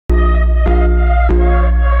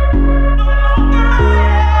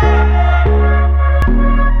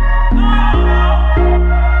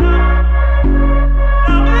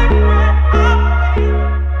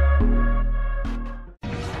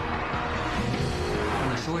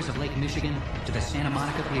shores of Lake Michigan to the Santa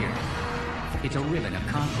Monica Pier. It's a ribbon of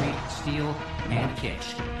concrete, steel, and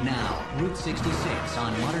kitsch. Now, Route 66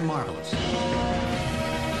 on Modern Marvels.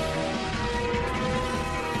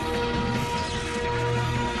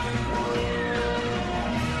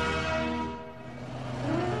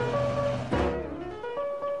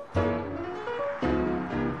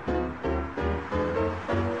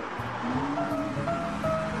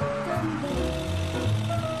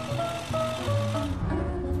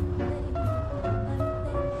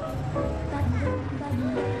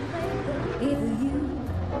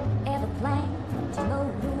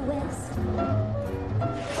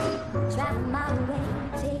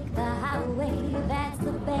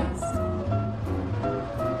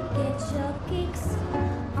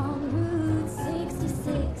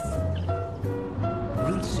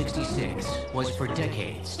 Was for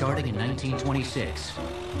decades, starting in 1926,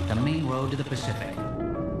 the main road to the Pacific.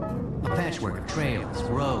 A patchwork of trails,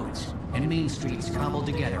 roads, and main streets cobbled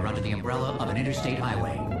together under the umbrella of an interstate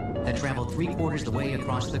highway that traveled 3/4 the way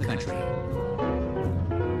across the country.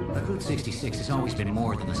 But Route 66 has always been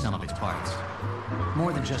more than the sum of its parts.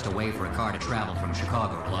 More than just a way for a car to travel from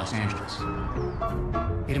Chicago to Los Angeles.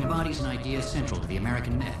 It embodies an idea central to the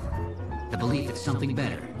American myth, the belief that something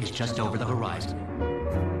better is just over the horizon.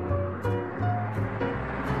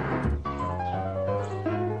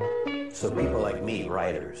 So people like me,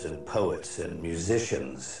 writers and poets and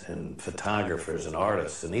musicians and photographers and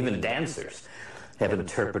artists and even dancers have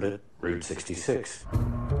interpreted Route 66.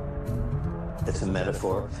 It's a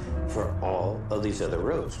metaphor for all of these other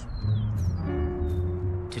roads.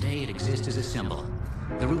 Today it exists as a symbol.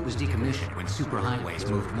 The route was decommissioned when superhighways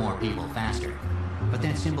moved more people faster. But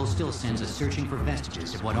that symbol still sends us searching for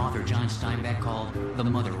vestiges of what author John Steinbeck called the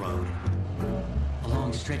Mother Road.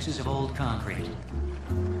 Along stretches of old concrete,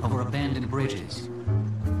 over abandoned bridges,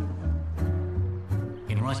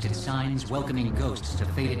 in rusted signs welcoming ghosts to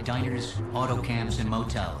faded diners, auto camps, and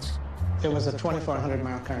motels. It was a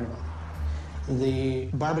 2,400-mile carnival. The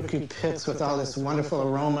barbecue pits with all this wonderful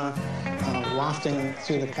aroma wafting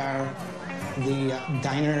through the car, the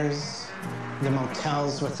diners, the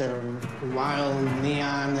motels with their wild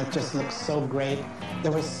neon that just looks so great.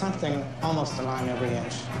 There was something almost along every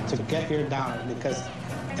inch to get your dollar, because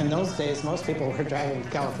in those days, most people were driving to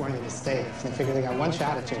California to stay. They figured they got one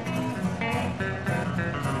shot at you.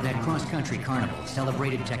 That cross-country carnival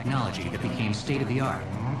celebrated technology that became state-of-the-art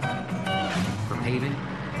for paving,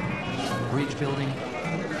 bridge building,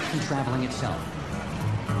 and traveling itself.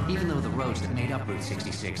 Even though the roads that made up Route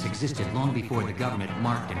 66 existed long before the government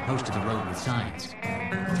marked and posted the road with signs,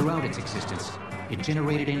 throughout its existence, it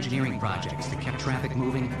generated engineering projects that kept traffic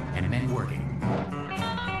moving and men working.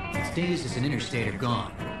 Its days as an interstate are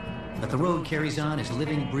gone, but the road carries on as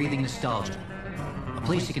living, breathing nostalgia. A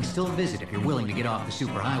place you can still visit if you're willing to get off the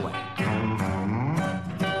superhighway.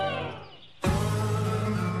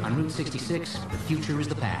 On Route 66, the future is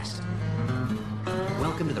the past.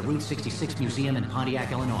 Welcome to the Route 66 Museum in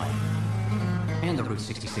Pontiac, Illinois, and the Route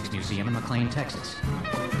 66 Museum in McLean, Texas.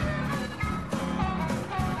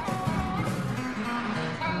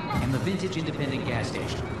 And the Vintage Independent Gas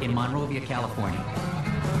Station in Monrovia, California.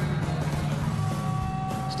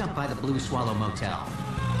 Stop by the Blue Swallow Motel,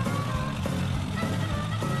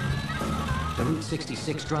 the Route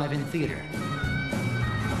 66 Drive-In Theater,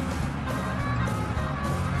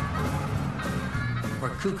 or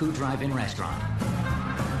Cuckoo Drive-In Restaurant.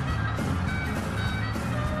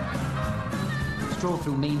 Stroll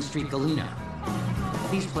through Main Street, Galena.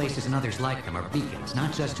 These places and others like them are beacons,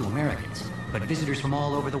 not just to Americans, but visitors from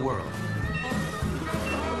all over the world.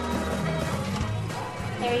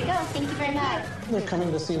 There you go. Thank you very much. They're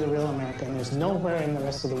coming to see the real America, and there's nowhere in the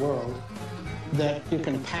rest of the world that you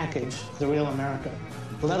can package the real America,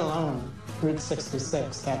 let alone Route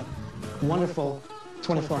 66, that wonderful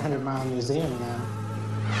 2,400-mile museum now.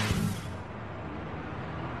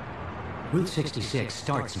 Route 66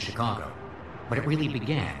 starts in Chicago, but it really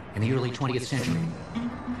began in the early 20th century,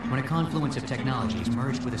 when a confluence of technologies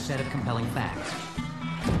merged with a set of compelling facts.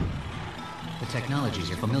 The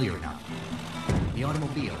technologies are familiar enough. The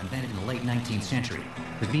automobile, invented in the late 19th century,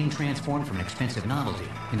 was being transformed from an expensive novelty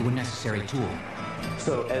into a necessary tool.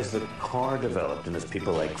 So as the car developed and as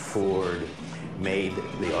people like Ford made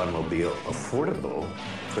the automobile affordable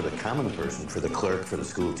for the common person, for the clerk, for the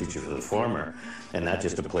school teacher, for the farmer, and not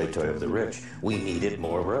just a play toy of the rich, we needed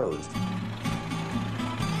more roads.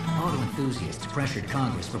 Auto enthusiasts pressured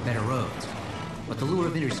Congress for better roads, but the lure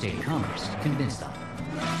of interstate commerce convinced them.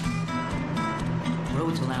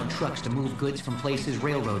 Roads allowed trucks to move goods from places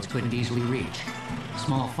railroads couldn't easily reach.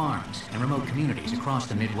 Small farms and remote communities across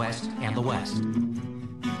the Midwest and the West.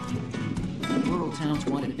 Rural towns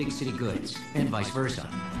wanted big city goods, and vice versa.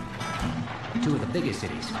 Two of the biggest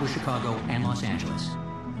cities were Chicago and Los Angeles.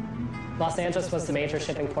 Los Angeles was the major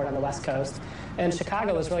shipping port on the West Coast, and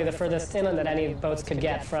Chicago was really the furthest inland that any boats could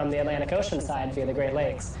get from the Atlantic Ocean side via the Great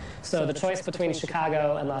Lakes. So the choice between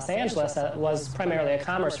Chicago and Los Angeles was primarily a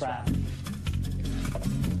commerce route.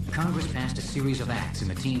 Congress passed a series of acts in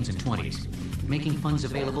the teens and 20s, making funds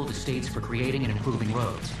available to states for creating and improving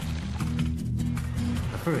roads.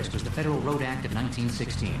 The first was the Federal Road Act of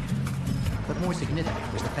 1916. But more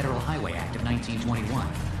significant was the Federal Highway Act of 1921,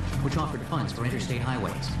 which offered funds for interstate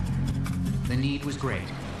highways. The need was great.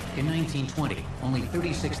 In 1920, only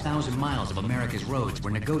 36,000 miles of America's roads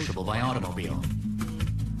were negotiable by automobile.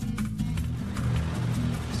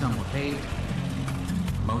 Some were paved,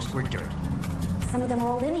 most were dirt. Some of them were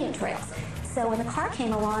old Indian trails. So when the car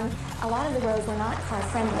came along, a lot of the roads were not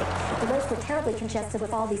car-friendly. The roads were terribly congested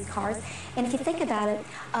with all these cars. And if you think about it,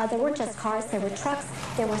 there weren't just cars, there were trucks,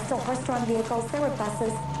 there were still horse-drawn vehicles, there were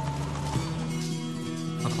buses.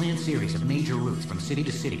 A planned series of major routes from city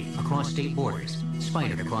to city across state borders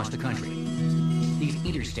spidered across the country. These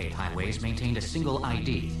interstate highways maintained a single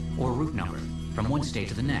ID, or route number, from one state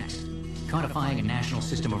to the next, codifying a national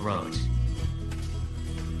system of roads.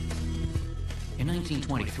 In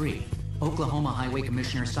 1923, Oklahoma Highway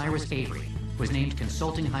Commissioner Cyrus Avery was named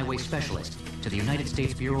Consulting Highway Specialist to the United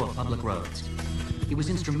States Bureau of Public Roads. He was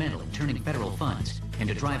instrumental in turning federal funds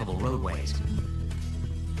into drivable roadways.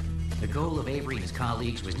 The goal of Avery and his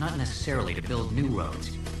colleagues was not necessarily to build new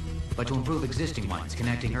roads, but to improve existing ones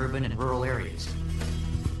connecting urban and rural areas.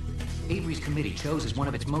 Avery's committee chose as one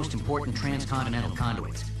of its most important transcontinental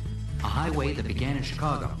conduits a highway that began in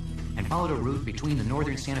Chicago and followed a route between the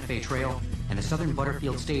northern Santa Fe Trail and the southern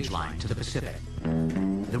Butterfield stage line to the Pacific.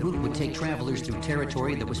 The route would take travelers through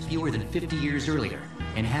territory that was fewer than 50 years earlier,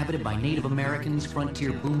 inhabited by Native Americans,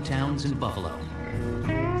 frontier boomtowns, and buffalo.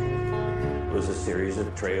 It was a series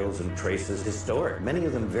of trails and traces, historic, many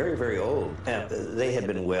of them very, very old. They had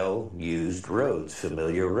been well-used roads,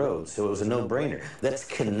 familiar roads, so it was a no-brainer. Let's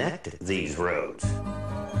connect these roads.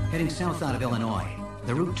 Heading south out of Illinois,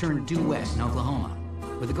 the route turned due west in Oklahoma,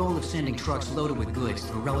 with the goal of sending trucks loaded with goods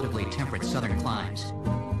through relatively temperate southern climes.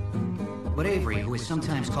 But Avery, who is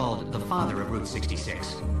sometimes called the father of Route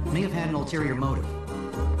 66, may have had an ulterior motive.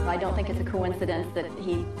 I don't think it's a coincidence that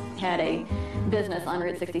he had a business on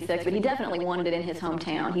Route 66, but he definitely wanted it in his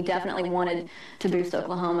hometown. He definitely wanted to boost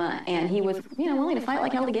Oklahoma, and he was, willing to fight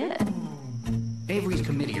like hell to get it. Avery's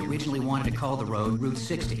committee originally wanted to call the road Route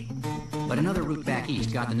 60, but another route back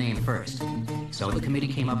east got the name first. So the committee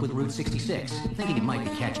came up with Route 66, thinking it might be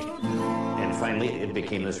catchy. And finally, it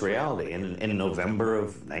became this reality. In November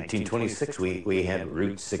of 1926, we had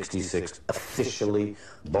Route 66 officially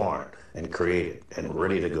born and created and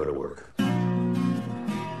ready to go to work.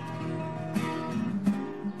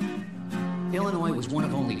 Illinois was one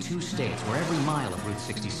of only 2 states where every mile of Route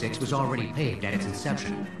 66 was already paved at its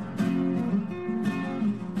inception.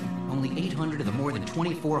 Only 800 of the more than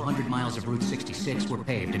 2,400 miles of Route 66 were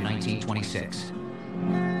paved in 1926.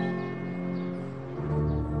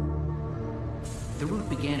 The route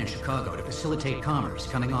began in Chicago to facilitate commerce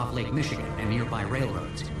coming off Lake Michigan and nearby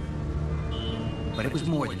railroads. But it was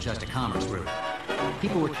more than just a commerce route.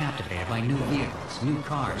 People were captivated by new vehicles, new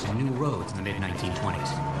cars, and new roads in the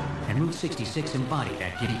mid-1920s. And Route 66 embodied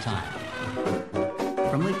that giddy time.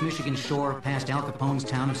 From Lake Michigan's shore past Al Capone's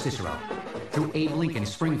town of Cicero, through Abe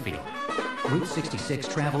Lincoln's Springfield, Route 66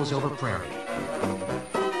 travels over prairie.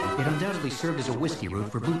 It undoubtedly served as a whiskey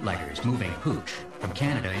route for bootleggers moving hooch from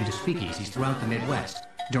Canada into speakeasies throughout the Midwest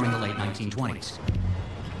during the late 1920s.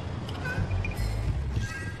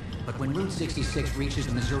 But when Route 66 reaches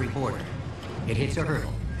the Missouri border, it hits a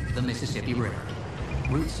hurdle, the Mississippi River.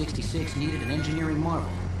 Route 66 needed an engineering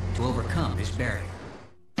marvel to overcome this barrier.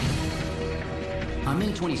 On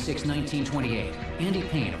May 26, 1928, Andy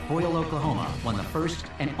Payne of Boyle, Oklahoma, won the first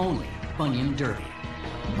and only Bunyan Derby,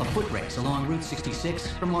 a foot race along Route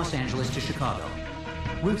 66 from Los Angeles to Chicago.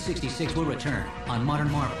 Route 66 will return on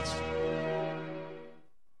Modern Marvels.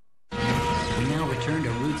 We now return to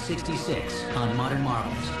Route 66 on Modern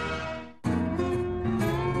Marvels.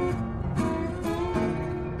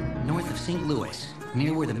 North of St. Louis,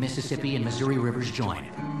 near where the Mississippi and Missouri rivers join,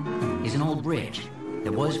 is an old bridge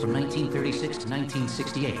that was from 1936 to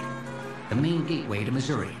 1968, the main gateway to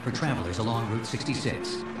Missouri for travelers along Route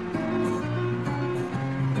 66.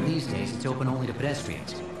 These days, it's open only to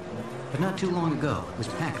pedestrians, but not too long ago, it was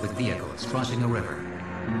packed with vehicles crossing the river.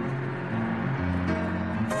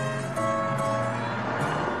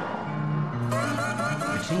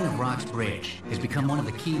 The chain of rock Rocks Bridge has become one of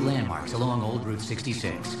the key landmarks along Old Route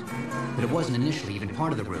 66. But it wasn't initially even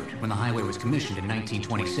part of the route when the highway was commissioned in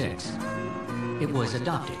 1926. It was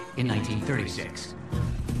adopted in 1936.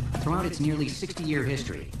 Throughout its nearly 60-year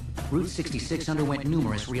history, Route 66 underwent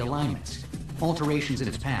numerous realignments, alterations in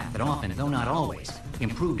its path that often, though not always,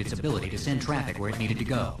 improved its ability to send traffic where it needed to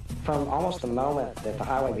go. From almost the moment that the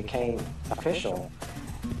highway became official,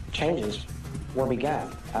 changes were begun.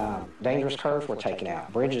 Dangerous curves were taken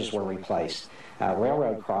out, bridges were replaced,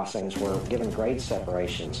 railroad crossings were given grade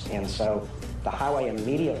separations, and so the highway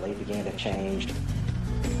immediately began to change.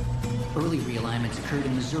 Early realignments occurred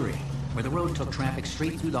in Missouri, where the road took traffic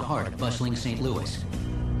straight through the heart of bustling St. Louis.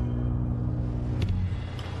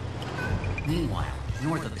 Meanwhile,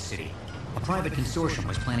 north of the city, a private consortium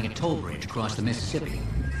was planning a toll bridge across the Mississippi.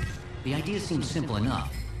 The idea seemed simple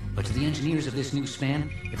enough, but to the engineers of this new span,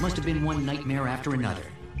 it must have been one nightmare after another,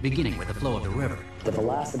 beginning with the flow of the river. The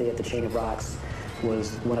velocity at the chain of rocks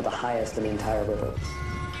was one of the highest in the entire river.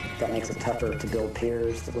 That makes it tougher to build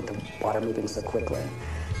piers with the water moving so quickly.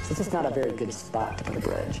 So it's just not a very good spot to put a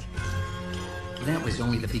bridge. That was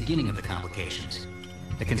only the beginning of the complications.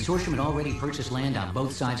 The consortium had already purchased land on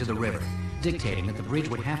both sides of the river, dictating that the bridge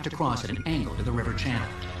would have to cross at an angle to the river channel.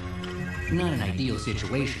 Not an ideal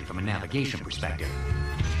situation from a navigation perspective.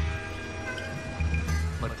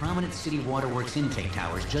 But prominent city waterworks intake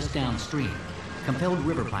towers just downstream compelled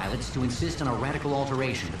river pilots to insist on a radical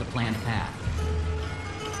alteration to the planned path.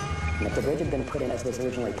 And if the bridge had been put in as was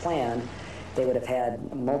originally planned, they would have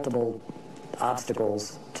had multiple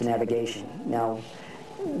obstacles to navigation. Now,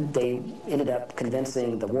 they ended up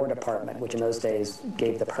convincing the War Department, which in those days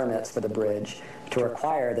gave the permits for the bridge, to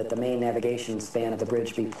require that the main navigation span of the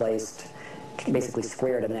bridge be placed basically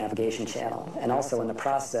square to the navigation channel. And also in the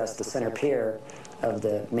process, the center pier of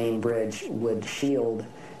the main bridge would shield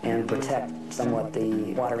and protect somewhat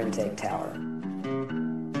the water intake tower.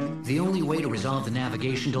 The only way to resolve the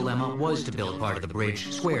navigation dilemma was to build part of the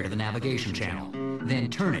bridge square to the navigation channel,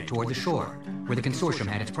 then turn it toward the shore, where the consortium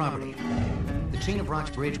had its property. The Chain of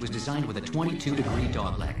Rocks Bridge was designed with a 22-degree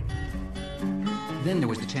dogleg. Then there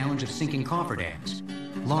was the challenge of sinking cofferdams,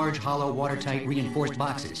 large, hollow, watertight, reinforced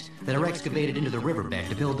boxes that are excavated into the riverbed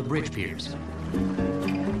to build the bridge piers.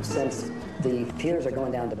 Since the piers are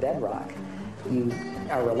going down to bedrock, you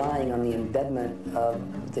are relying on the embedment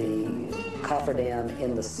of the cofferdam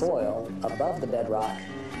in the soil above the bedrock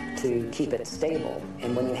to keep it stable.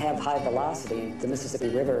 And when you have high velocity, the Mississippi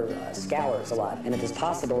River scours a lot, and it is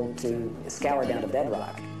possible to scour down to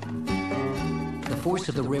bedrock. The force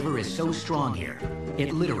of the river is so strong here,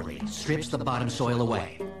 it literally strips the bottom soil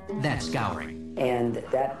away. That's scouring. And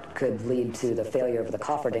that could lead to the failure of the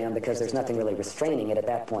cofferdam because there's nothing really restraining it at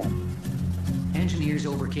that point. Engineers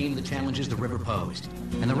overcame the challenges the river posed,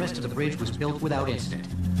 and the rest of the bridge was built without incident.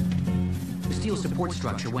 The steel support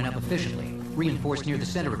structure went up efficiently, reinforced near the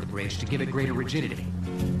center of the bridge to give it greater rigidity.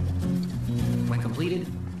 When completed,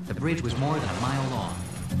 the bridge was more than a mile long.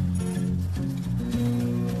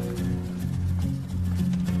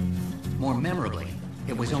 More memorably,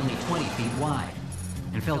 it was only 20 feet wide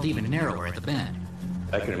and felt even narrower at the bend.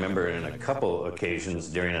 I can remember in a couple occasions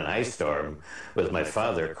during an ice storm with my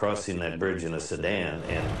father crossing that bridge in a sedan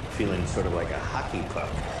and feeling sort of like a hockey puck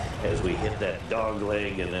as we hit that dog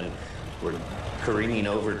leg, and then we're careening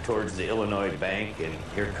over towards the Illinois bank, and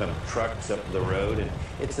here come trucks up the road, and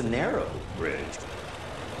it's a narrow bridge.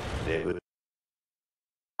 It was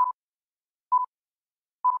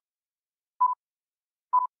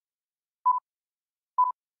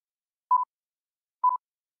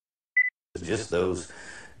just those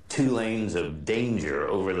 2 lanes of danger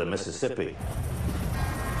over the Mississippi.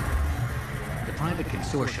 The private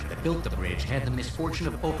consortium that built the bridge had the misfortune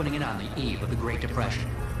of opening it on the eve of the Great Depression.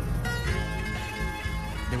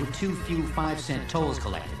 There were too few 5-cent tolls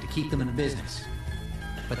collected to keep them in business.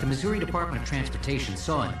 But the Missouri Department of Transportation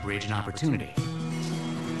saw in the bridge an opportunity.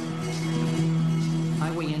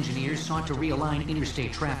 Highway engineers sought to realign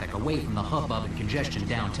interstate traffic away from the hubbub and congestion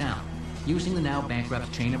downtown, using the now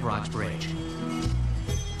bankrupt Chain of Rocks Bridge.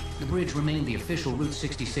 The bridge remained the official Route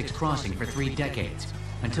 66 crossing for 3 decades,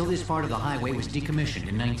 until this part of the highway was decommissioned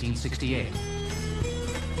in 1968.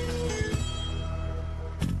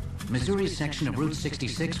 Missouri's section of Route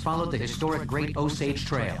 66 followed the historic Great Osage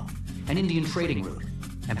Trail, an Indian trading route,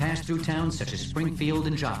 and passed through towns such as Springfield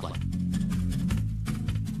and Joplin.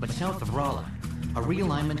 But south of Rolla, a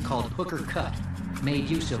realignment called Hooker Cut made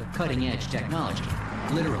use of cutting-edge technology,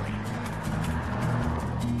 literally.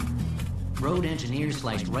 Road engineers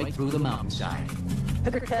sliced right through the mountainside.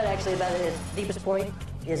 Hooker Cut, actually, about its deepest point,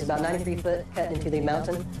 is about 93 foot cut into the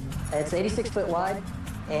mountain. It's 86 foot wide,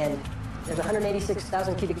 and there's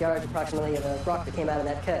 186,000 cubic yards approximately of rock that came out of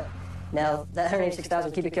that cut. Now, that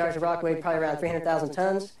 186,000 cubic yards of rock weighed probably around 300,000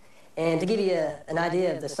 tons. And to give you an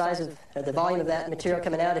idea of the size of the volume of that material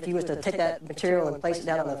coming out, if you was to take that material and place it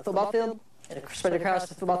down on the football field, spread it across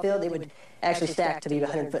the football field, it would actually stack to be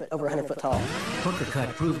over 100 foot tall. Hooker Cut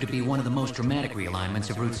proved to be one of the most dramatic realignments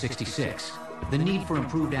of Route 66. The need for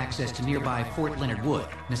improved access to nearby Fort Leonard Wood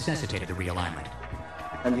necessitated the realignment.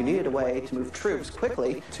 And you needed a way to move troops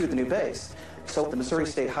quickly to the new base. So the Missouri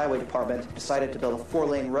State Highway Department decided to build a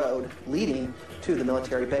 4-lane road leading to the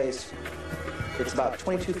military base. It's about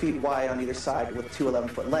 22 feet wide on either side with two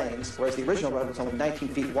 11-foot lanes, whereas the original road was only 19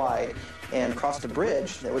 feet wide and crossed a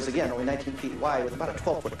bridge that was, again, only 19 feet wide with about a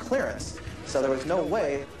 12-foot clearance. So there was no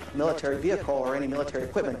way a military vehicle or any military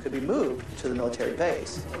equipment could be moved to the military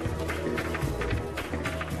base.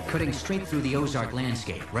 Cutting straight through the Ozark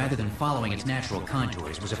landscape rather than following its natural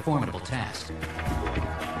contours was a formidable task.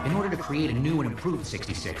 In order to create a new and improved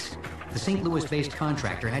 66, the St. Louis-based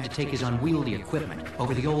contractor had to take his unwieldy equipment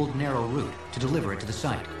over the old narrow route to deliver it to the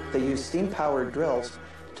site. They used steam-powered drills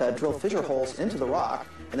to drill fissure holes into the rock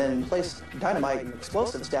and then place dynamite and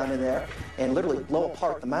explosives down in there and literally blow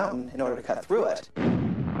apart the mountain in order to cut through it.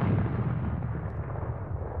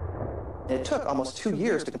 And it took almost 2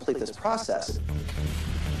 years to complete this process.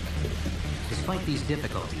 Despite these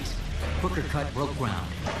difficulties, Hooker Cut broke ground,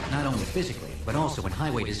 not only physically, but also in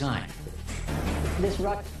highway design. This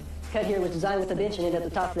rock cut here was designed with a bench in it at the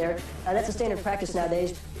top there. That's a standard practice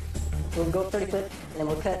nowadays. We'll go up 30 foot, and then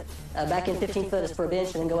we'll cut back in 15 foot as for a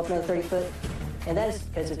bench, and then go up another 30 foot. And that is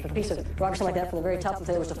because if a piece of rock or something like that from the very top of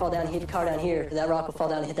the hill was to fall down and hit the car down here, that rock will fall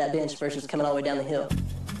down and hit that bench versus coming all the way down the hill.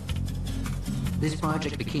 This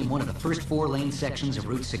project became one of the first 4-lane sections of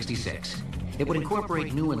Route 66. It would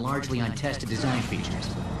incorporate new and largely untested design features,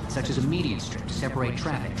 such as a median strip to separate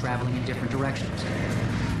traffic traveling in different directions,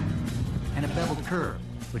 and a beveled curb,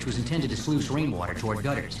 which was intended to sluice rainwater toward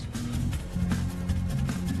gutters.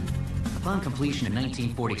 Upon completion in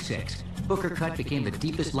 1946, Hooker Cut became the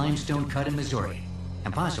deepest limestone cut in Missouri,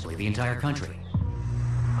 and possibly the entire country.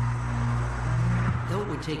 Though it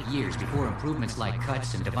would take years before improvements like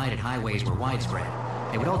cuts and divided highways were widespread,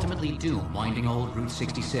 they would ultimately doom winding old Route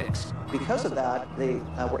 66. Because of that, they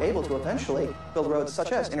were able to eventually build roads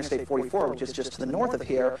such as Interstate 44, which is just to the north of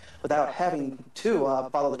here, without having to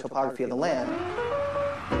follow the topography of the land.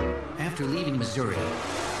 After leaving Missouri,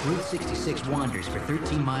 Route 66 wanders for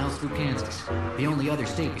 13 miles through Kansas, the only other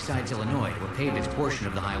state besides Illinois to have paved its portion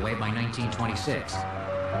of the highway by 1926.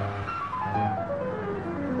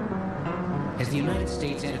 As the United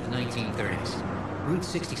States entered the 1930s, Route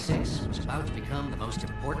 66 was about to become the most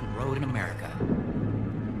important road in America.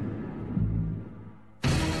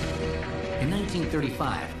 In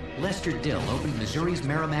 1935, Lester Dill opened Missouri's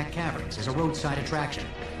Merrimack Caverns as a roadside attraction,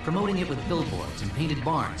 promoting it with billboards and painted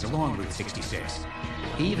barns along Route 66.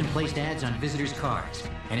 He even placed ads on visitors' cars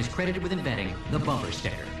and is credited with inventing the bumper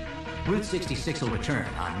sticker. Route 66 will return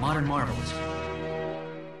on Modern Marvels.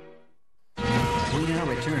 We now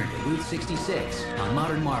return to Route 66 on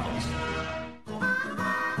Modern Marvels.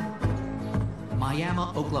 Miami,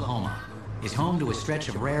 Oklahoma is home to a stretch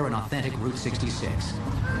of rare and authentic Route 66.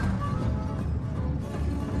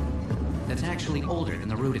 That's actually older than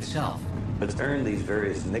the route itself. It's earned these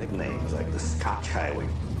various nicknames like the Scotch Highway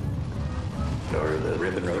or the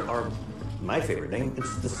Ribbon Road, or my favorite name,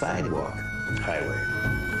 it's the Sidewalk Highway.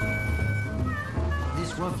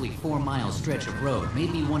 This roughly 4-mile stretch of road may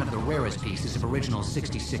be one of the rarest pieces of original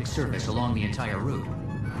 66 service along the entire route,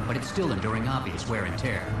 but it's still enduring obvious wear and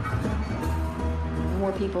tear.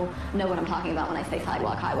 More people know what I'm talking about when I say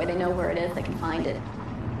sidewalk highway. They know where it is, they can find it.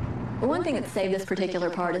 The one thing that saved this particular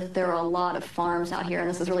part is that there are a lot of farms out here, and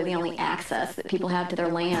this is really the only access that people have to their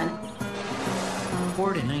land.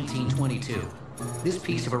 Poured in 1922, this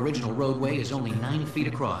piece of original roadway is only 9 feet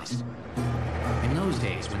across. In those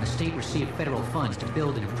days, when the state received federal funds to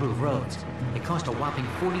build and improve roads, it cost a whopping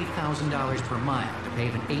 $40,000 per mile to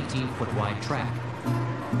pave an 18-foot wide track.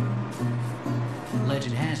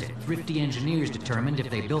 Legend has it, thrifty engineers determined if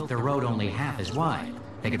they built their road only half as wide,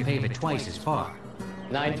 they could pave it twice as far.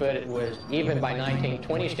 9 foot was, even by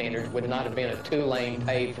 1920 standards, would not have been a 2-lane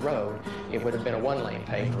paved road. It would have been a 1-lane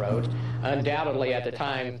paved road. Undoubtedly, at the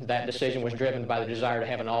time, that decision was driven by the desire to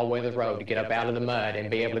have an all-weather road to get up out of the mud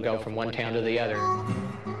and be able to go from one town to the other.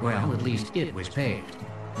 Well, at least it was paved.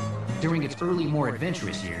 During its early, more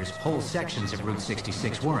adventurous years, whole sections of Route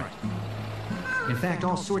 66 weren't. In fact,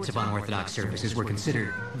 all sorts of unorthodox surfaces were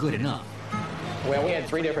considered good enough. Well, we had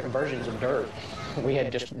 3 different versions of dirt. We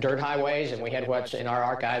had just dirt highways, and we had what's in our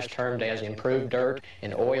archives termed as improved dirt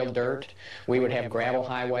and oiled dirt. We would have gravel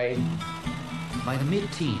highways. By the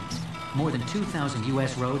mid-teens, more than 2,000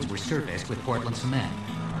 U.S. roads were surfaced with Portland cement.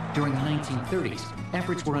 During the 1930s,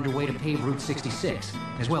 efforts were underway to pave Route 66,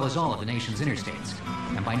 as well as all of the nation's interstates.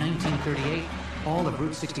 And by 1938, all of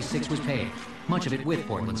Route 66 was paved, much of it with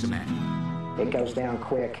Portland cement. It goes down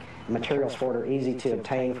quick. Materials for it are easy to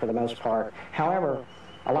obtain for the most part. However,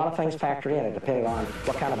 a lot of things factored in. It depended on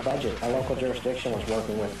what kind of budget a local jurisdiction was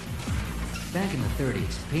working with. Back in the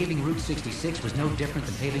 30s, paving Route 66 was no different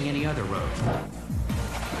than paving any other road.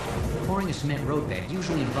 Pouring a cement roadbed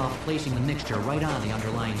usually involved placing the mixture right on the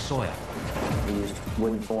underlying soil. We used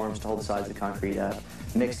wooden forms to hold the sides of the concrete up,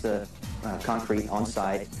 mixed the concrete on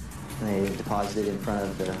site, and they deposited it in front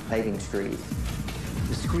of the paving screed.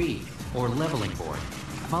 The screed, or leveling board,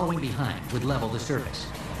 following behind would level the surface.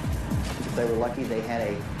 If they were lucky, they had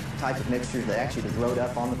a type of mixture that actually was loaded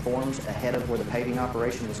up on the forms ahead of where the paving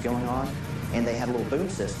operation was going on, and they had a little boom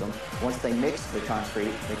system. Once they mixed the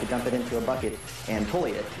concrete, they could dump it into a bucket and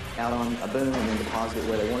pulley it out on a boom and then deposit it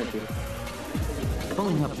where they wanted to.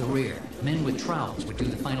 Pulling up the rear, men with trowels would do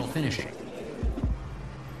the final finishing.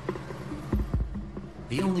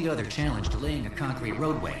 The only other challenge to laying a concrete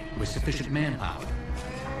roadway was sufficient manpower.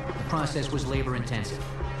 The process was labor-intensive.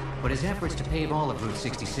 But as efforts to pave all of Route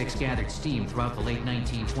 66 gathered steam throughout the late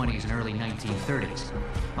 1920s and early 1930s,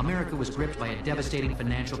 America was gripped by a devastating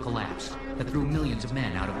financial collapse that threw millions of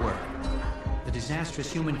men out of work. The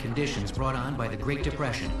disastrous human conditions brought on by the Great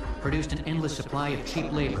Depression produced an endless supply of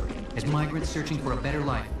cheap labor as migrants searching for a better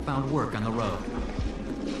life found work on the road.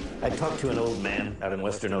 I talked to an old man out in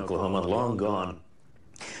western Oklahoma, long gone,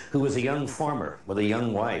 who was a young farmer with a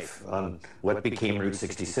young wife on what became Route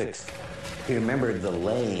 66. He remembered the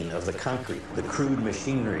laying of the concrete, the crude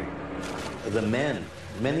machinery, the men,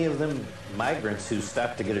 many of them migrants who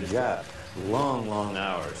stopped to get a job, long, long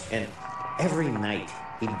hours. And every night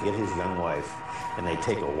he'd get his young wife and they'd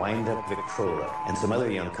take a wind-up Victrola and some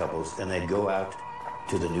other young couples and they'd go out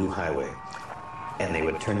to the new highway and they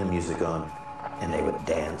would turn the music on and they would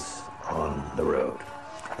dance on the road.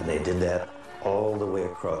 And they did that all the way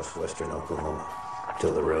across western Oklahoma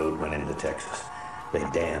till the road went into Texas. They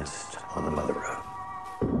danced on the mother road.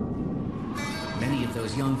 Many of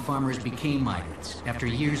those young farmers became migrants after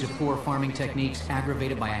years of poor farming techniques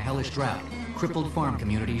aggravated by a hellish drought crippled farm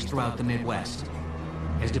communities throughout the Midwest.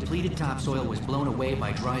 As depleted topsoil was blown away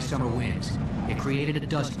by dry summer winds, it created a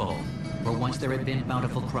dust bowl where once there had been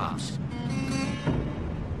bountiful crops.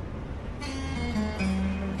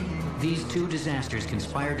 These two disasters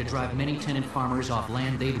conspired to drive many tenant farmers off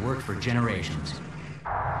land they'd worked for generations.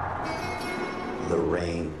 The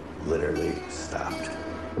rain literally stopped.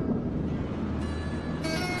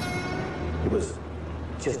 It was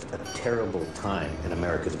just a terrible time in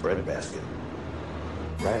America's breadbasket,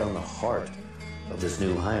 right on the heart of this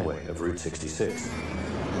new highway of Route 66.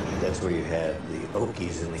 That's where you had the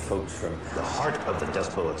Okies and the folks from the heart of the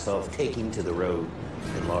Dust Bowl itself taking to the road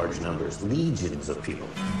in large numbers, legions of people,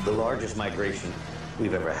 the largest migration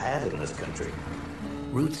we've ever had in this country.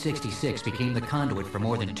 Route 66 became the conduit for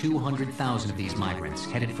more than 200,000 of these migrants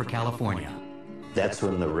headed for California. That's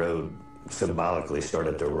when the road symbolically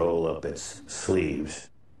started to roll up its sleeves.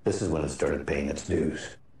 This is when it started paying its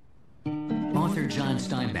dues. Author John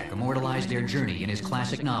Steinbeck immortalized their journey in his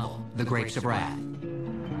classic novel, The Grapes of Wrath.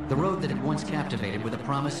 The road that had once captivated with a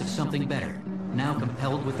promise of something better, now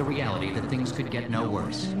compelled with the reality that things could get no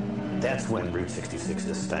worse. That's when Route 66,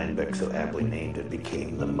 as Steinbeck so aptly named it,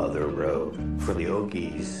 became the mother road. For the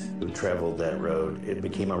Okies who traveled that road, it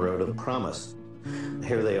became a road of promise.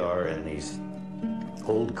 Here they are in these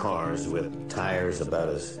old cars with tires about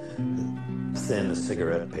as thin as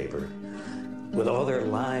cigarette paper, with all their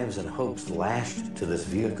lives and hopes lashed to this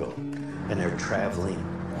vehicle, and they're traveling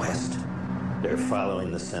west. They're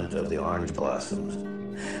following the scent of the orange blossoms,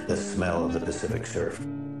 the smell of the Pacific surf,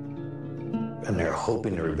 and they're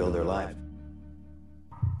hoping to rebuild their life.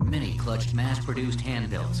 Many clutched mass-produced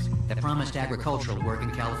handbills that promised agricultural work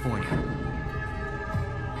in California.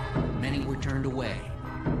 Many were turned away,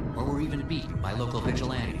 or were even beaten by local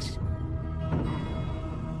vigilantes.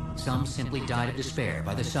 Some simply died of despair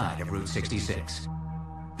by the side of Route 66.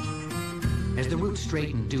 As the route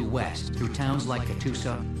straightened due west through towns like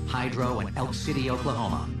Catoosa, Hydro, and Elk City,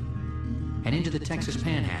 Oklahoma, and into the Texas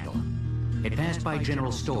Panhandle, it passed by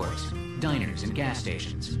general stores, diners, and gas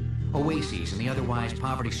stations, oases in the otherwise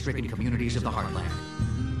poverty-stricken communities of the heartland.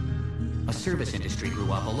 A service industry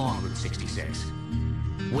grew up along Route 66.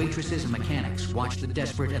 Waitresses and mechanics watched the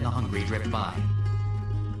desperate and the hungry drift by.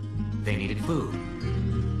 They needed food.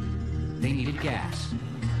 They needed gas.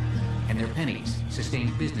 And their pennies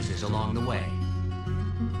sustained businesses along the way.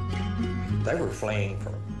 They were fleeing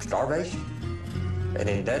from starvation, and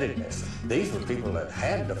indebtedness. These were people that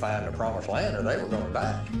had to find the promised land or they were going to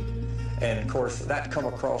die. And of course, that come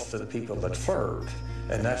across to the people that served,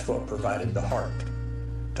 and that's what provided the heart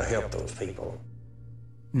to help those people.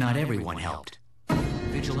 Not everyone helped.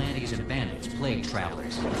 Vigilantes and bandits plagued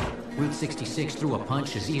travelers. Route 66 threw a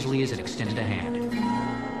punch as easily as it extended a hand.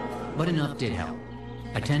 But enough did help.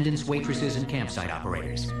 Attendants, waitresses, and campsite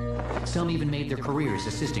operators. Some even made their careers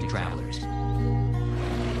assisting travelers.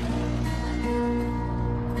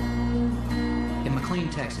 In McLean,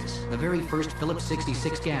 Texas, the very first Phillips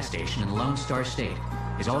 66 gas station in Lone Star State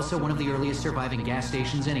is also one of the earliest surviving gas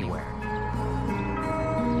stations anywhere.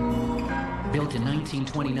 Built in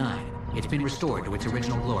 1929, it's been restored to its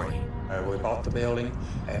original glory. We bought the building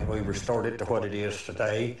and we restored it to what it is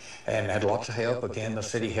today, and had lots of help. Again, the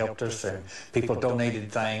city helped us and people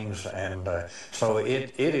donated things, and so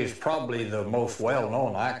it is probably the most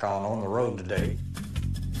well-known icon on the road today.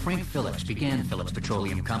 Frank Phillips began Phillips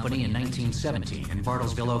Petroleum Company in 1917 in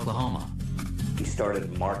Bartlesville, Oklahoma. He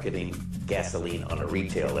started marketing gasoline on a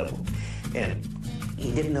retail level, and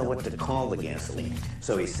he didn't know what to call the gasoline.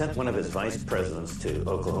 So he sent one of his vice presidents to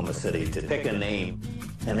Oklahoma City to pick a name,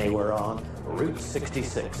 and they were on Route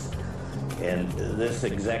 66. And this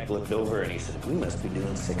exec looked over and he said, "We must be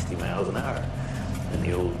doing 60 miles an hour." And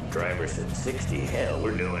the old driver said, 60? Hell,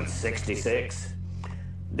 we're doing 66.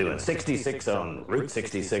 Doing 66 on Route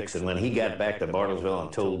 66. And when he got back to Bartlesville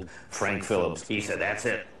and told Frank Phillips, he said, "That's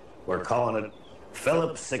it. We're calling it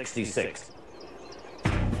Phillips 66.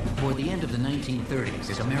 Toward the end of the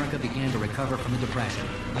 1930s, as America began to recover from the Depression,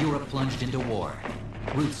 Europe plunged into war.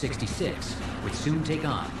 Route 66 would soon take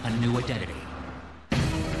on a new identity.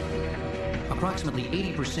 Approximately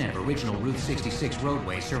 80% of original Route 66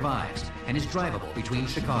 roadway survives and is drivable between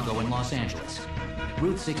Chicago and Los Angeles.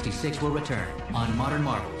 Route 66 will return on Modern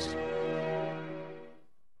Marvels.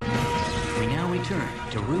 We now return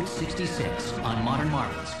to Route 66 on Modern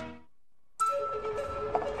Marvels.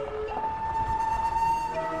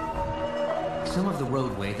 Some of the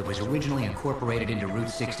roadway that was originally incorporated into Route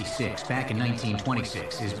 66 back in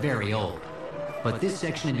 1926 is very old. But this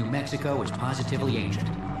section in New Mexico is positively ancient.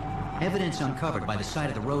 Evidence uncovered by the side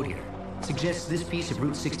of the road here suggests this piece of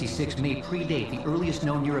Route 66 may predate the earliest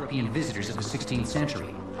known European visitors of the 16th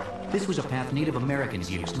century. This was a path Native Americans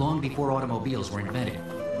used long before automobiles were invented.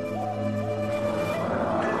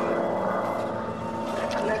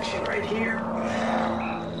 That connection right here.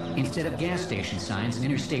 Instead of gas station signs and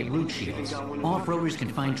interstate route shields, off-roaders can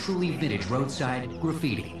find truly vintage roadside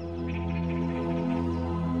graffiti.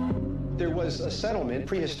 There was a settlement,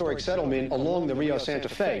 prehistoric settlement, along the Rio Santa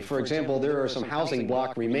Fe. For example, there are some housing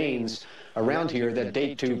block remains around here that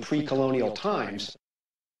date to pre-colonial times.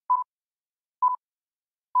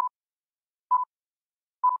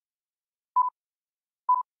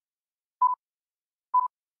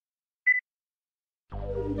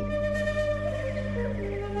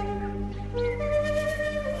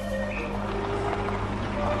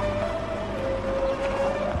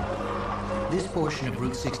 This portion of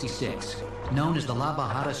Route 66, known as the La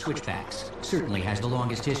Bajada Switchbacks, certainly has the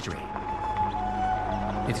longest history.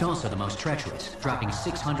 It's also the most treacherous, dropping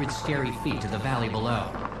 600 scary feet to the valley below.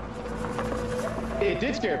 It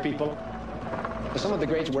did scare people. Some of the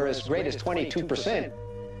grades were as great as 22%,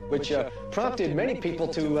 which prompted many people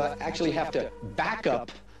to actually have to back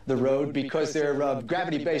up the road because their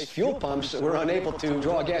gravity-based fuel pumps were unable to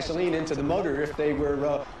draw gasoline into the motor if they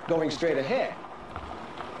were going straight ahead.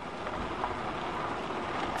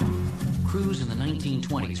 Crews in the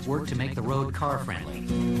 1920s worked to make the road car-friendly.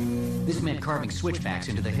 This meant carving switchbacks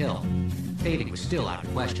into the hill. Paving was still out of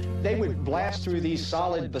question. They would blast through these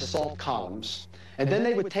solid basalt columns, and then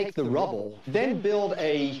they would take the rubble, then build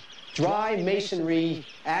a dry masonry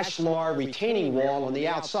ashlar retaining wall on the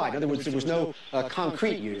outside. In other words, there was no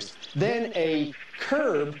concrete used. Then a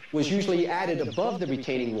curb was usually added above the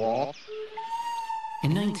retaining wall.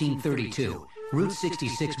 In 1932, Route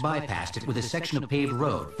 66 bypassed it with a section of paved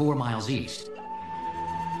road 4 miles east.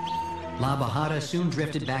 La Bajada soon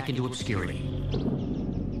drifted back into obscurity.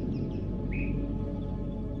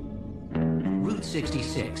 Route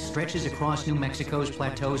 66 stretches across New Mexico's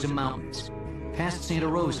plateaus and mountains, past Santa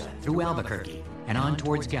Rosa, through Albuquerque, and on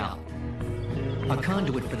towards Gallup. A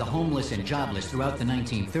conduit for the homeless and jobless throughout the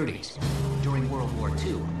 1930s. During World War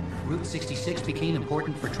II, Route 66 became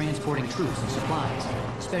important for transporting troops and supplies,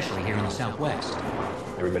 especially here in the Southwest.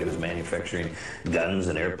 Everybody was manufacturing guns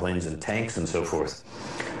and airplanes and tanks and so forth.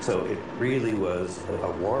 So it really was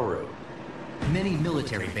a war road. Many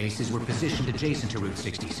military bases were positioned adjacent to Route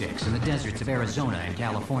 66 in the deserts of Arizona and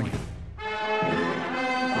California.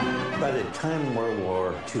 By the time World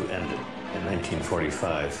War II ended in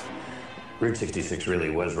 1945, Route 66 really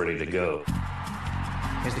was ready to go.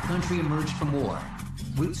 As the country emerged from war,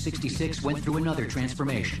 Route 66 went through another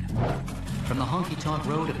transformation. From the honky-tonk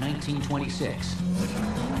road of 1926,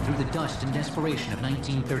 through the dust and desperation of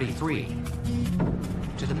 1933,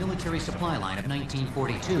 to the military supply line of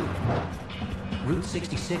 1942, Route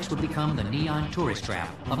 66 would become the neon tourist trap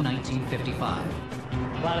of 1955.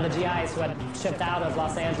 A lot of the GIs who had shipped out of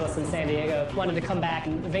Los Angeles and San Diego wanted to come back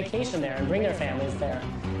and vacation there and bring their families there.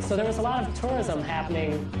 So there was a lot of tourism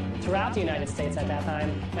happening throughout the United States at that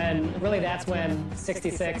time. And really that's when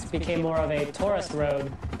 66 became more of a tourist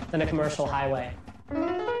road than a commercial highway.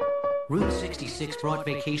 Route 66 brought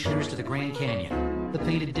vacationers to the Grand Canyon, the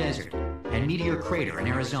Painted Desert, and Meteor Crater in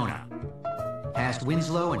Arizona, past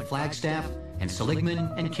Winslow and Flagstaff, and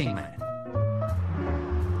Seligman and Kingman.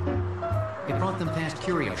 It brought them past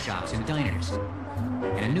curio shops and diners,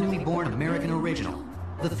 and a newly born American original,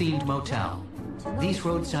 the themed motel. These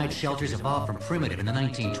roadside shelters evolved from primitive in the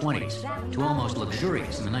 1920s to almost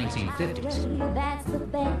luxurious in the 1950s. That's the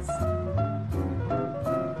best.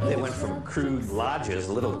 They went from crude lodges,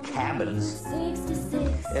 little cabins,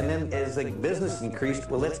 and then as the business increased,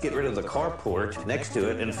 well, let's get rid of the carport next to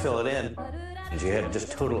it and fill it in. And you had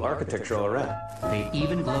just total architecture all around. They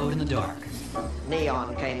even glowed in the dark.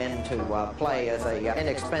 Neon came into play as an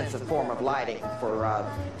inexpensive form of lighting for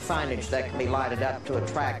signage that can be lighted up to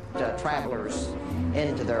attract travelers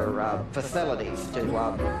into their facilities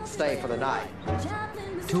to stay for the night.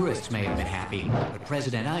 Tourists may have been happy, but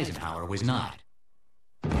President Eisenhower was not.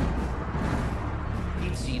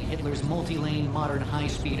 He'd seen Hitler's multi-lane modern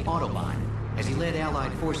high-speed Autobahn as he led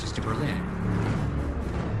Allied forces to Berlin.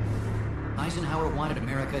 Eisenhower wanted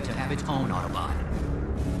America to have its own Autobahn.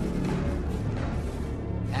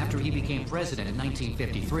 After he became president in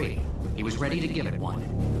 1953, he was ready to give it one.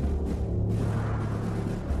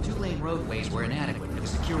 Two-lane roadways were inadequate for the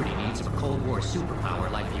security needs of a Cold War superpower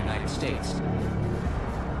like the United States.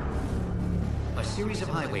 A series of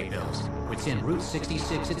highway bills would send Route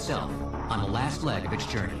 66 itself on the last leg of its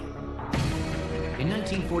journey. In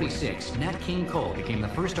 1946, Nat King Cole became the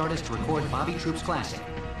first artist to record Bobby Troupe's classic,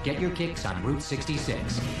 Get Your Kicks on Route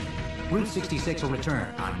 66. Route 66 will return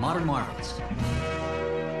on Modern Marvels.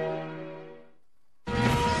 We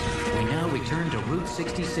now return to Route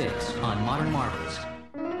 66 on Modern Marvels.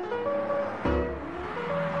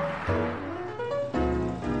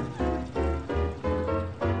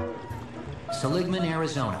 Seligman,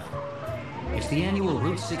 Arizona. It's the annual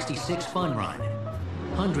Route 66 Fun Run.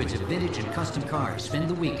 Hundreds of vintage and custom cars spend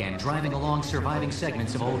the weekend driving along surviving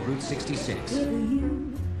segments of old Route 66. Will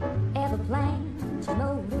you ever plan to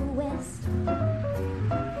go to the west?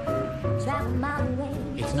 Travel my way.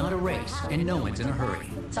 It's not a race, and no one's in a hurry.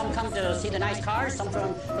 Some come to see the nice cars, some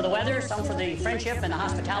for the weather, some for the friendship and the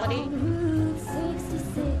hospitality. Route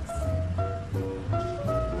 66.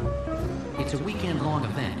 It's a weekend-long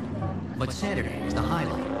event, but Saturday is the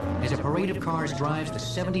highlight as a parade of cars drives the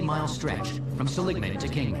 70-mile stretch from Seligman to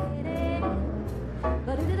Kingman.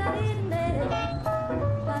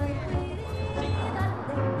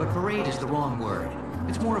 But parade is the wrong word.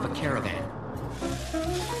 It's more of a caravan.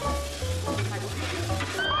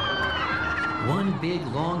 One big,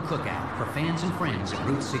 long cookout for fans and friends of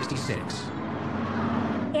Route 66.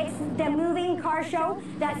 It's the moving car show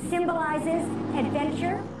that symbolizes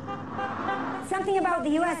adventure. Something about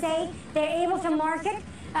the USA, they're able to market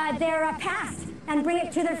their past and bring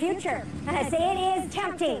it to their future. And I say it is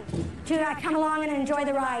tempting to come along and enjoy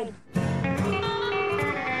the ride.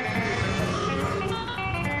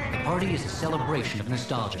 The party is a celebration of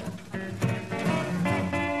nostalgia.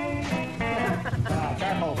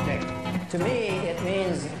 Charcoal stick. To me, it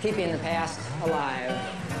means keeping the past alive.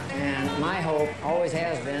 And my hope always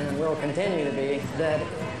has been and will continue to be that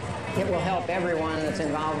it will help everyone that's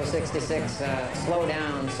involved with 66 slow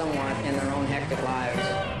down somewhat in their own hectic lives.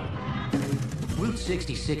 Route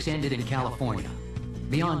 66 ended in California,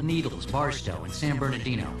 beyond Needles, Barstow, and San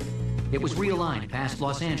Bernardino. It was realigned past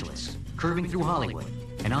Los Angeles, curving through Hollywood,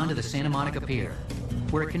 and onto the Santa Monica Pier,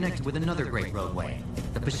 where it connected with another great roadway,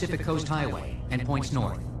 the Pacific Coast Highway, and points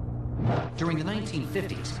north. During the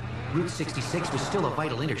 1950s, Route 66 was still a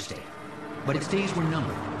vital interstate, but its days were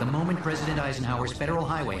numbered the moment President Eisenhower's Federal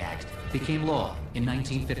Highway Act became law in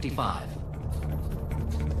 1955.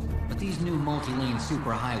 But these new multi-lane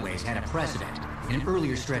superhighways had a precedent in an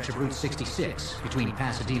earlier stretch of Route 66 between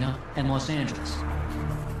Pasadena and Los Angeles.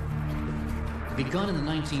 Begun in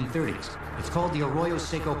the 1930s, it's called the Arroyo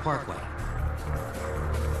Seco Parkway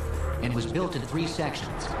and was built in 3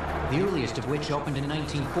 sections, the earliest of which opened in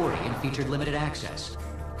 1940 and featured limited access,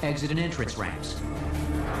 exit and entrance ramps,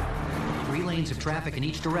 3 lanes of traffic in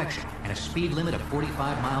each direction, and a speed limit of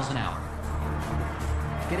 45 miles an hour.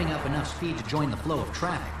 Getting up enough speed to join the flow of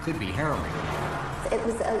traffic could be harrowing. It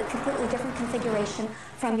was a completely different configuration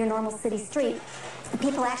from your normal city street.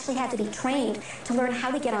 People actually had to be trained to learn how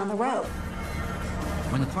to get on the road.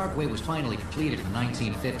 When the parkway was finally completed in the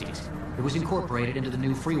 1950s, it was incorporated into the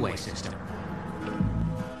new freeway system.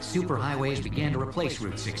 Superhighways began to replace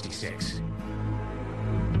Route 66.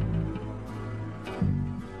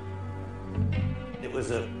 It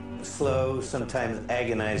was a slow, sometimes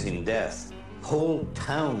agonizing death. Whole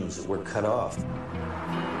towns were cut off.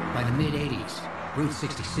 By the mid-80s, Route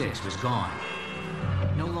 66 was gone.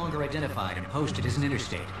 No longer identified and posted as an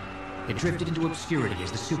interstate, it drifted into obscurity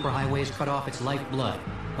as the superhighways cut off its lifeblood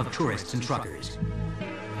of tourists and truckers.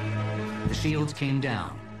 The shields came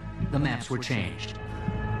down. The maps were changed.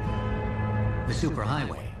 The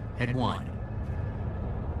superhighway had won.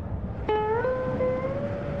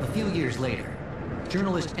 A few years later,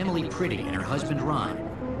 journalist Emily Priddy and her husband Ron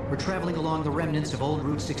were traveling along the remnants of old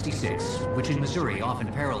Route 66, which in Missouri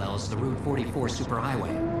often parallels the Route 44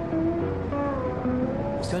 superhighway.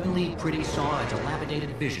 Suddenly, Priddy saw a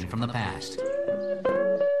dilapidated vision from the past.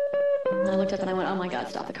 I looked up and I went, oh my God,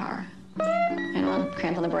 stop the car. You know,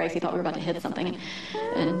 cramped on the brakes, he thought we were about to hit something.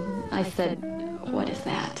 And I said, what is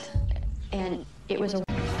that? And it was a...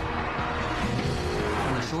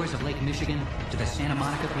 From the shores of Lake Michigan to the Santa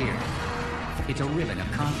Monica Pier, it's a ribbon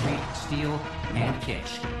of concrete, steel, and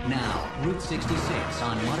kitsch. Now, Route 66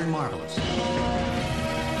 on Modern Marvels.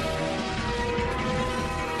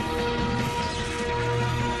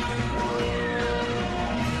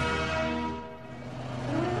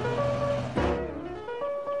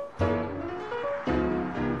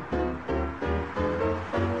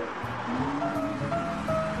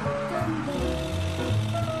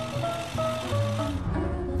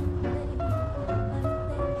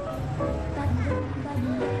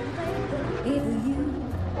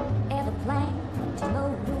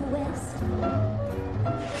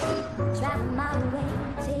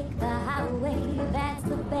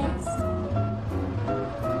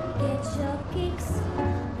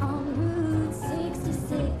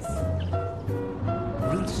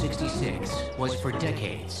 Was for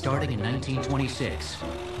decades, starting in 1926,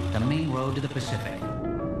 the main road to the Pacific.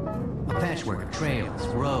 A patchwork of trails,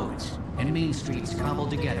 roads, and main streets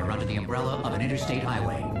cobbled together under the umbrella of an interstate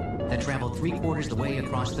highway that traveled 3/4 the way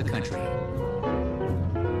across the country.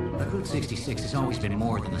 But Route 66 has always been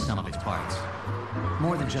more than the sum of its parts.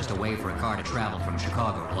 More than just a way for a car to travel from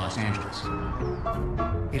Chicago to Los Angeles.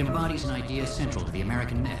 It embodies an idea central to the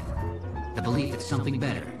American myth, the belief that something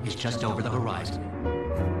better is just over the horizon.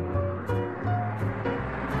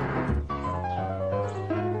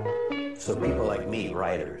 So people like me,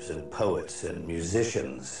 writers and poets and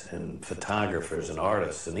musicians and photographers and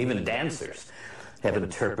artists and even dancers, have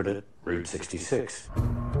interpreted Route 66.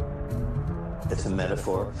 It's a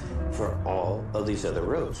metaphor for all of these other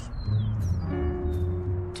roads.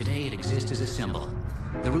 Today it exists as a symbol.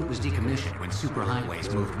 The route was decommissioned when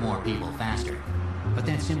superhighways moved more people faster. But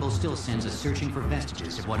that symbol still sends us searching for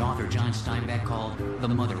vestiges of what author John Steinbeck called the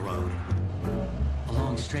Mother Road.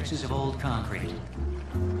 Along stretches of old concrete,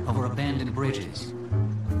 over abandoned bridges,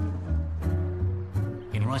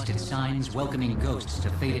 in rusted signs welcoming ghosts to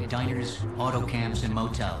faded diners, auto camps, and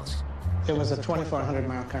motels. It was a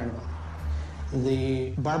 2,400-mile carnival.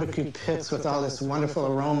 The barbecue pits with all this wonderful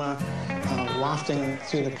aroma wafting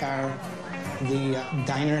through the car, the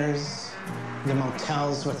diners, the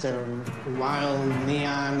motels with their wild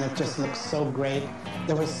neon that just looks so great.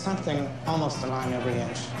 There was something almost along every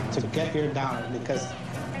inch to get your dollar, because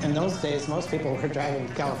in those days, most people were driving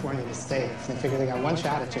to California to stay. They figured they got one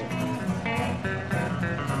shot at you.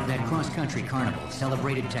 That cross-country carnival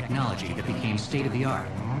celebrated technology that became state-of-the-art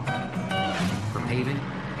for paving,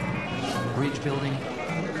 bridge building,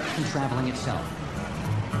 and traveling itself.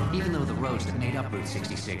 Even though the roads that made up Route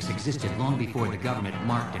 66 existed long before the government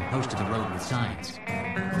marked and posted the road with signs,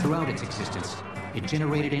 throughout its existence, it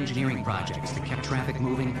generated engineering projects that kept traffic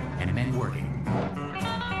moving and men working.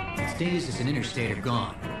 Its days as an interstate are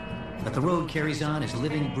gone, but the road carries on as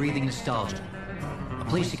living, breathing nostalgia. A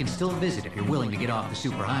place you can still visit if you're willing to get off the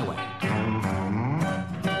superhighway.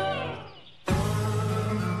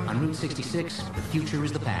 On Route 66, the future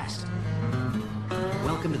is the past.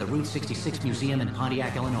 Welcome to the Route 66 Museum in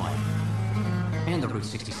Pontiac, Illinois, and the Route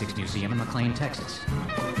 66 Museum in McLean, Texas.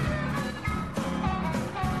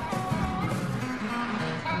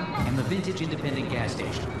 And the Vintage Independent Gas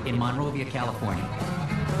Station in Monrovia, California.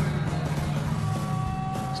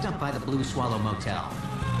 Stop by the Blue Swallow Motel,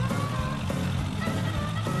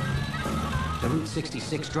 the Route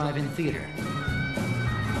 66 Drive-In Theater,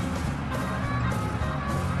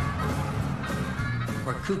 or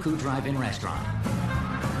or Cuckoo Drive-In Restaurant.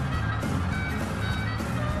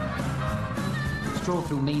 Stroll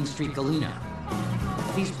through Main Street Galena.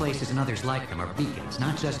 These places and others like them are beacons,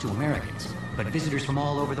 not just to Americans, but visitors from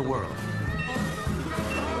all over the world.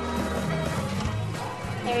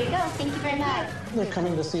 There you go. Thank you very much. They're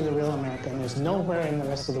coming to see the real America, and there's nowhere in the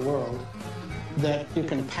rest of the world that you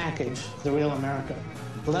can package the real America,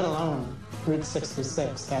 let alone Route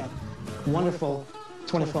 66, that wonderful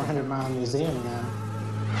 2,400-mile museum now.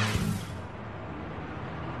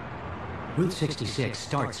 Route 66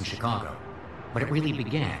 starts in Chicago, but it really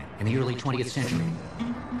began in the early 20th century,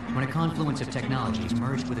 when a confluence of technologies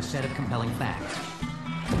merged with a set of compelling facts.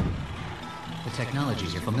 The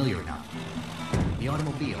technologies are familiar enough. The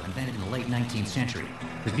automobile, invented in the late 19th century,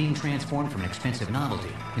 was being transformed from an expensive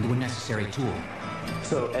novelty into a necessary tool.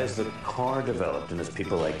 So as the car developed and as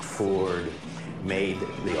people like Ford made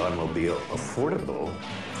the automobile affordable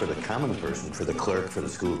for the common person, for the clerk, for the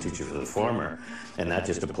school teacher, for the farmer, and not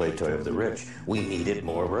just a play toy of the rich, we needed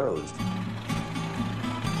more roads.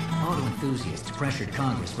 Auto enthusiasts pressured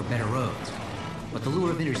Congress for better roads, but the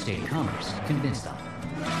lure of interstate commerce convinced them.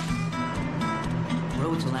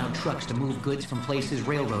 Roads allowed trucks to move goods from places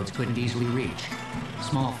railroads couldn't easily reach.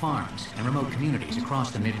 Small farms and remote communities across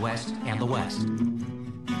the Midwest and the West.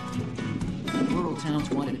 Rural towns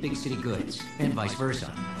wanted big city goods, and vice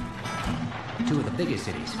versa. Two of the biggest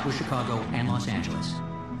cities were Chicago and Los Angeles.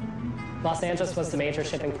 Los Angeles was the major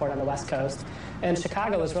shipping port on the West Coast, and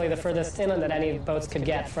Chicago was really the furthest inland that any boats could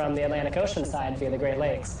get from the Atlantic Ocean side via the Great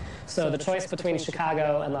Lakes. So the choice between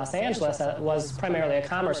Chicago and Los Angeles was primarily a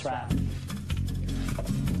commerce route.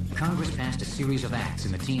 Congress passed a series of acts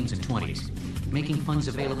in the teens and 20s, making funds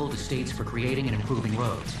available to states for creating and improving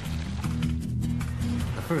roads.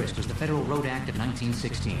 The first was the Federal Road Act of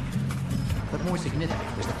 1916. But more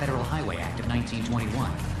significant was the Federal Highway Act of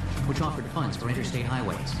 1921, which offered funds for interstate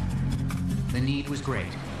highways. The need was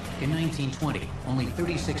great. In 1920, only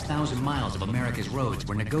 36,000 miles of America's roads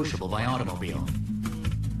were negotiable by automobile.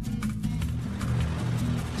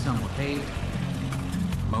 Some were paved,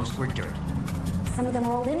 most were dirt. Some of them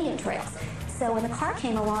were old Indian trails. So when the car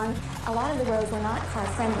came along, a lot of the roads were not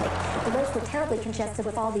car-friendly. The roads were terribly congested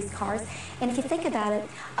with all these cars. And if you think about it,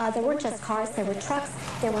 there weren't just cars, there were trucks,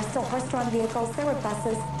 there were still horse-drawn vehicles, there were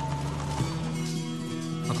buses.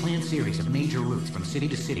 A planned series of major routes from city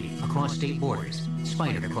to city across state borders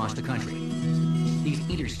spidered across the country. These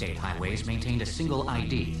interstate highways maintained a single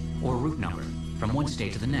ID, or route number, from one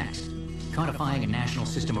state to the next, codifying a national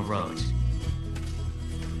system of roads.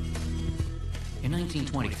 In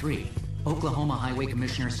 1923, Oklahoma Highway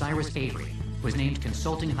Commissioner Cyrus Avery was named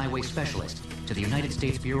Consulting Highway Specialist to the United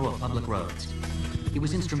States Bureau of Public Roads. He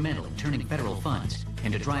was instrumental in turning federal funds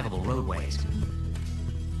into drivable roadways.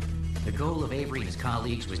 The goal of Avery and his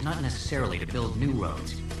colleagues was not necessarily to build new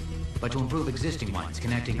roads, but to improve existing ones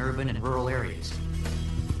connecting urban and rural areas.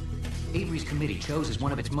 Avery's committee chose as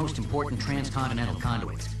one of its most important transcontinental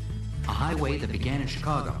conduits a highway that began in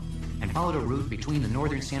Chicago and followed a route between the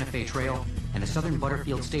northern Santa Fe Trail and the southern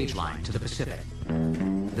Butterfield stage line to the Pacific.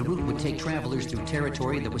 The route would take travelers through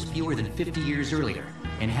territory that was fewer than 50 years earlier,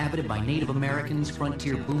 inhabited by Native Americans,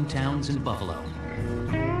 frontier boomtowns, and buffalo.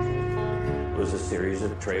 It was a series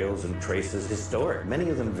of trails and traces, historic, many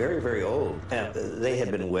of them very, very old. They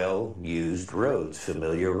had been well-used roads,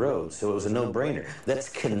 familiar roads, so it was a no-brainer. Let's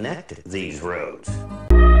connect these roads.